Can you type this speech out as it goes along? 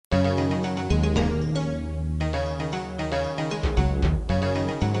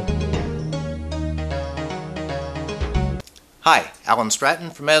Hi, Alan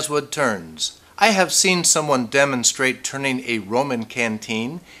Stratton from Woodturning. I have seen someone demonstrate turning a Roman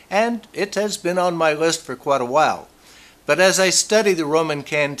canteen, and it has been on my list for quite a while. But as I study the Roman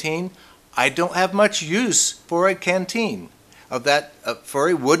canteen, I don't have much use for a canteen, for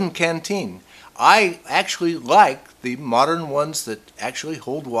a wooden canteen. I actually like the modern ones that actually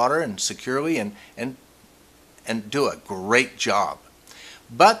hold water and securely and do a great job.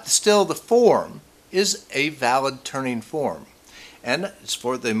 But still, the form is a valid turning form. And it's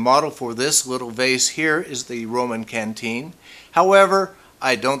for the model for this little vase here is the Roman canteen. However,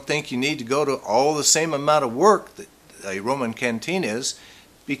 I don't think you need to go to all the same amount of work that a Roman canteen is,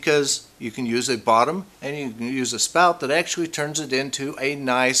 because you can use a bottom and you can use a spout that actually turns it into a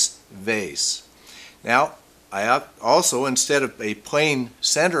nice vase. Now, I also, instead of a plain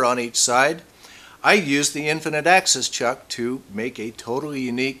center on each side, I use the infinite axis chuck to make a totally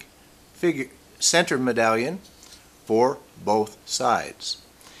unique center medallion for both sides.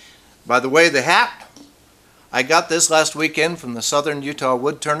 By the way, the hat, I got this last weekend from the Southern Utah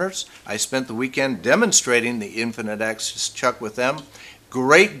Woodturners. I spent the weekend demonstrating the infinite axis chuck with them.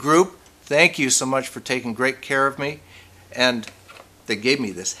 Great group. Thank you so much for taking great care of me. And they gave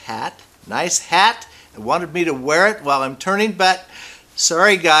me this hat, nice hat. They wanted me to wear it while I'm turning, but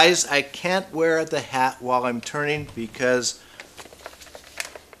sorry guys, I can't wear the hat while I'm turning because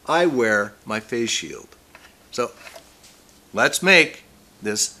I wear my face shield. So let's make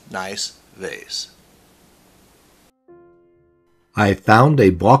this nice vase. I found a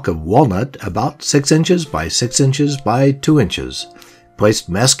block of walnut about 6 inches by 6 inches by 2 inches, placed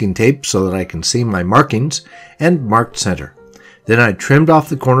masking tape so that I can see my markings, and marked center. Then I trimmed off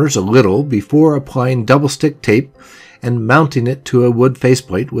the corners a little before applying double stick tape and mounting it to a wood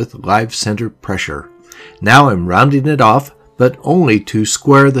faceplate with live center pressure. Now I'm rounding it off, but only to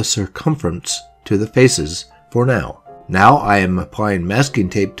square the circumference to the faces for now. Now I am applying masking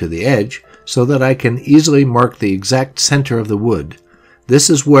tape to the edge so that I can easily mark the exact center of the wood. This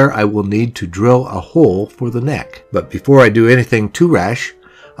is where I will need to drill a hole for the neck. But before I do anything too rash,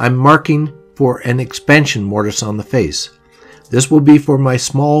 I'm marking for an expansion mortise on the face. This will be for my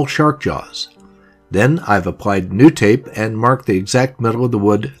small shark jaws. Then I've applied new tape and marked the exact middle of the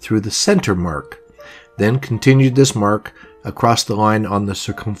wood through the center mark. Then continued this mark across the line on the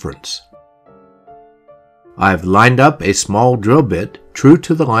circumference. I've lined up a small drill bit true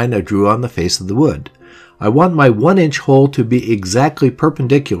to the line I drew on the face of the wood. I want my 1-inch hole to be exactly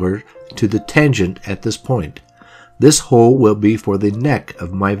perpendicular to the tangent at this point. This hole will be for the neck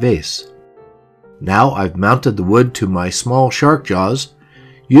of my vase. Now I've mounted the wood to my small shark jaws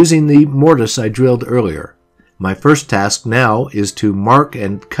using the mortise I drilled earlier. My first task now is to mark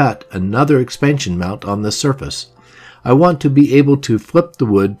and cut another expansion mount on the surface. I want to be able to flip the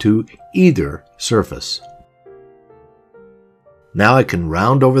wood to either surface. Now I can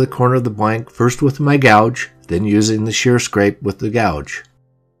round over the corner of the blank, first with my gouge, then using the shear scrape with the gouge.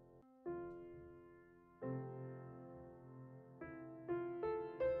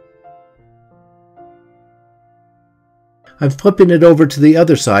 I'm flipping it over to the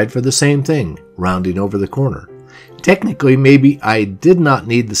other side for the same thing, rounding over the corner. Technically, maybe I did not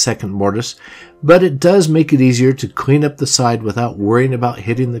need the second mortise, but it does make it easier to clean up the side without worrying about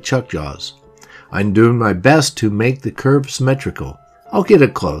hitting the chuck jaws. I'm doing my best to make the curve symmetrical. I'll get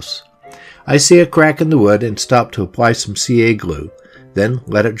it close. I see a crack in the wood and stop to apply some CA glue, then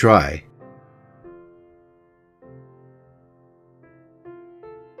let it dry.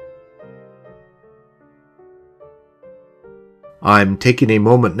 I'm taking a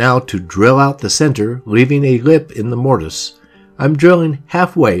moment now to drill out the center, leaving a lip in the mortise. I'm drilling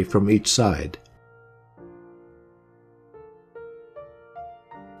halfway from each side.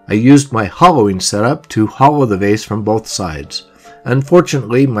 I used my hollowing setup to hollow the vase from both sides.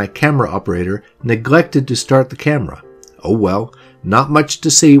 Unfortunately, my camera operator neglected to start the camera. Oh well, not much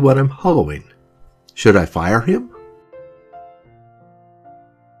to see when I'm hollowing. Should I fire him?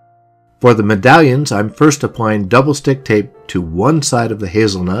 For the medallions, I'm first applying double stick tape to one side of the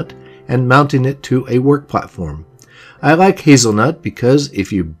hazelnut and mounting it to a work platform. I like hazelnut because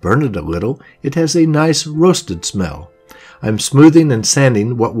if you burn it a little, it has a nice roasted smell. I'm smoothing and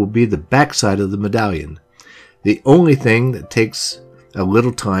sanding what will be the back side of the medallion. The only thing that takes a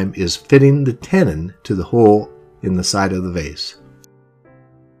little time is fitting the tenon to the hole in the side of the vase.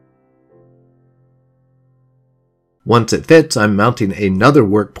 Once it fits, I'm mounting another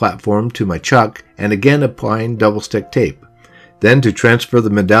work platform to my chuck and again applying double stick tape. Then, to transfer the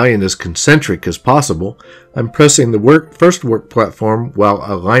medallion as concentric as possible, I'm pressing the first work platform while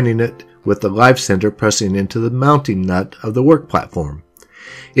aligning it with the live center pressing into the mounting nut of the work platform.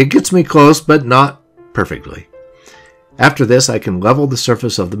 It gets me close, but not perfectly. After this, I can level the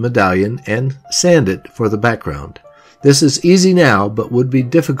surface of the medallion and sand it for the background. This is easy now, but would be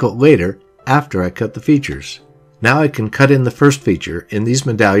difficult later after I cut the features. Now I can cut in the first feature. In these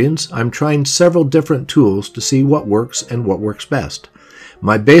medallions, I'm trying several different tools to see what works and what works best.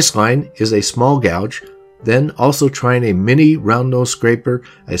 My baseline is a small gouge, then also trying a mini round nose scraper,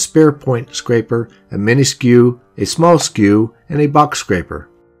 a spare point scraper, a mini skew, a small skew, and a box scraper.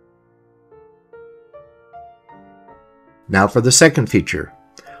 Now for the second feature.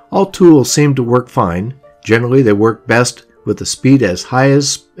 All tools seem to work fine. Generally they work best with the speed as high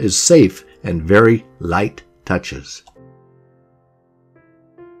as is safe and very light touches.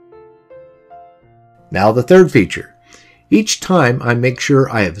 Now the third feature. Each time I make sure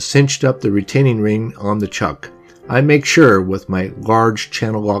I have cinched up the retaining ring on the chuck. I make sure with my large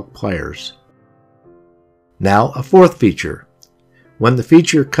channel lock pliers. Now a fourth feature. When the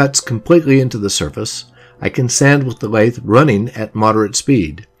feature cuts completely into the surface, I can sand with the lathe running at moderate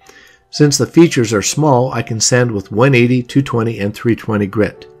speed. Since the features are small, I can sand with 180, 220, and 320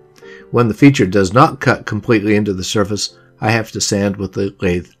 grit. When the feature does not cut completely into the surface, I have to sand with the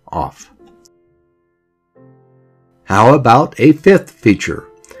lathe off. How about a fifth feature?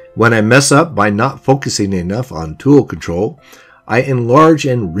 When I mess up by not focusing enough on tool control, I enlarge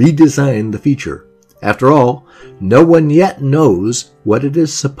and redesign the feature. After all, no one yet knows what it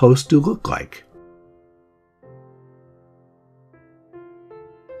is supposed to look like.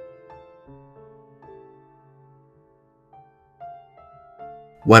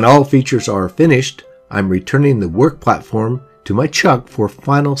 When all features are finished, I'm returning the work platform to my chuck for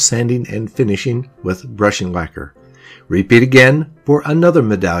final sanding and finishing with brushing lacquer. Repeat again for another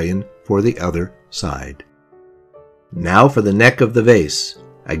medallion for the other side. Now for the neck of the vase.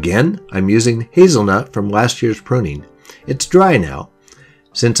 Again, I'm using hazelnut from last year's pruning. It's dry now.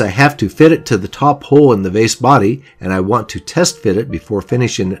 Since I have to fit it to the top hole in the vase body and I want to test fit it before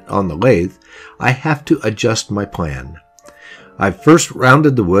finishing it on the lathe, I have to adjust my plan. I've first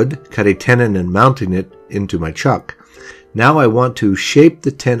rounded the wood, cut a tenon and mounting it into my chuck. Now I want to shape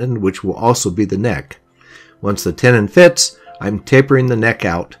the tenon, which will also be the neck. Once the tenon fits, I'm tapering the neck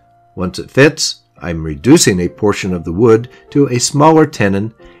out. Once it fits, I'm reducing a portion of the wood to a smaller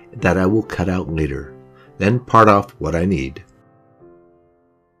tenon that I will cut out later. Then part off what I need.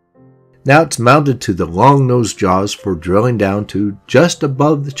 Now it's mounted to the long nose jaws for drilling down to just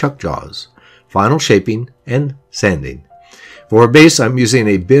above the chuck jaws. Final shaping and sanding. For a base, I'm using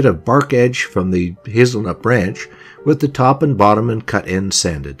a bit of bark edge from the hazelnut branch with the top and bottom and cut ends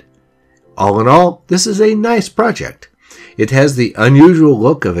sanded. All in all, this is a nice project. It has the unusual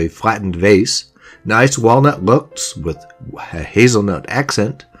look of a flattened vase, nice walnut looks with a hazelnut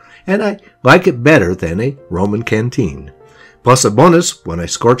accent, and I like it better than a Roman canteen. Plus a bonus when I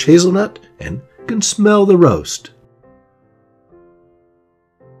scorch hazelnut and can smell the roast.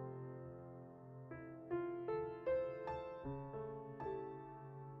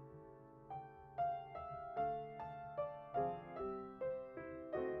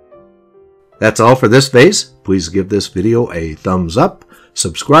 That's all for this vase. Please give this video a thumbs up,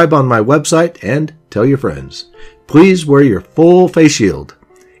 subscribe on my website, and tell your friends. Please wear your full face shield.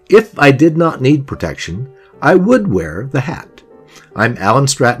 If I did not need protection, I would wear the hat. I'm Alan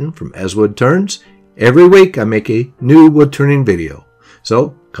Stratton from As Wood Turns. Every week I make a new wood turning video,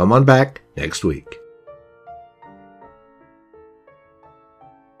 so come on back next week.